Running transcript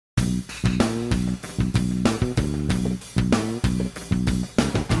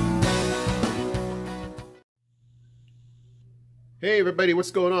Hey everybody,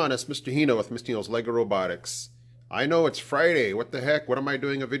 what's going on? It's Mr. Hino with Mr. Hino's Lego Robotics. I know it's Friday. What the heck? What am I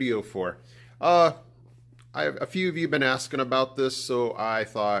doing a video for? A few of you have been asking about this, so I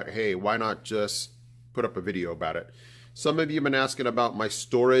thought, hey, why not just put up a video about it? Some of you have been asking about my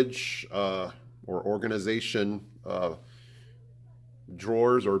storage or organization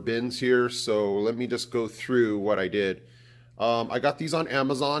drawers or bins here, so let me just go through what I did. I got these on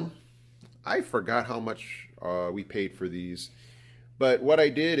Amazon. I forgot how much we paid for these. But what I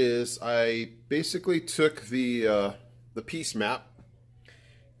did is I basically took the piece map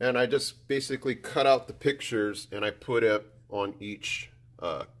and I just basically cut out the pictures and I put it on each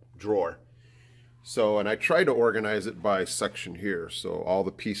drawer. So, and I tried to organize it by section here. So all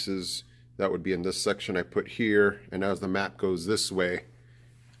the pieces that would be in this section I put here, and as the map goes this way,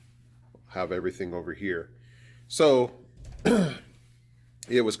 have everything over here. So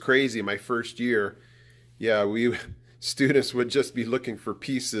it was crazy my first year. Yeah, students would just be looking for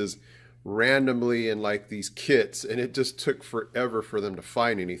pieces randomly in like these kits, and it just took forever for them to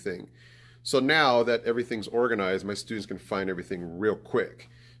find anything. So now that everything's organized, my students can find everything real quick.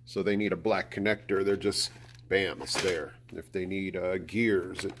 So they need a black connector, they're just, bam, it's there. If they need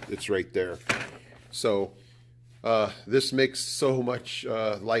gears, it's right there. So this makes so much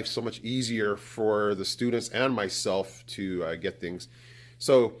life so much easier for the students and myself to get things.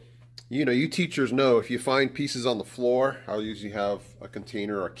 So you know, you teachers know if you find pieces on the floor, I'll usually have a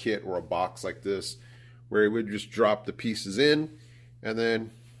container or a kit or a box like this where it would just drop the pieces in, and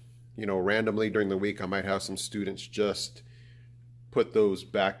then, you know, randomly during the week I might have some students just put those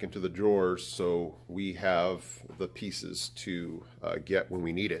back into the drawers so we have the pieces to get when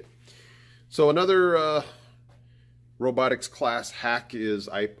we need it. So another robotics class hack is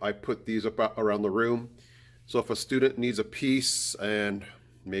I put these up around the room. So if a student needs a piece and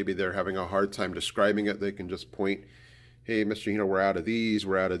maybe they're having a hard time describing it, they can just point, hey, Mr. Hino, we're out of these,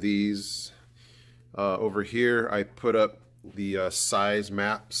 we're out of these. Over here, I put up the size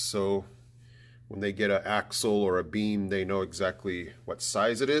maps, so when they get an axle or a beam, they know exactly what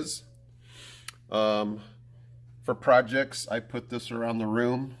size it is. For projects, I put this around the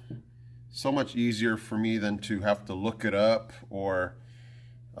room. So much easier for me than to have to look it up or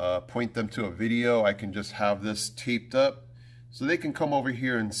point them to a video. I can just have this taped up, so they can come over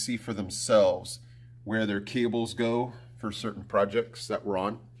here and see for themselves where their cables go for certain projects that we're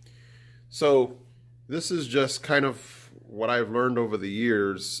on. So this is just kind of what I've learned over the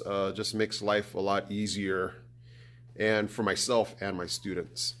years, just makes life a lot easier, and for myself and my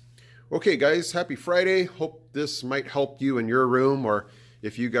students. Okay guys, happy Friday. Hope this might help you in your room, or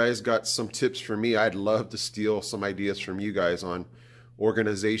if you guys got some tips from me, I'd love to steal some ideas from you guys on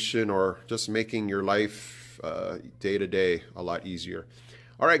organization or just making your life day to day a lot easier.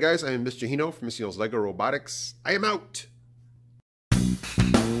 All right, guys, I am Mr. Hino from Mr. Hino's Lego Robotics. I am out.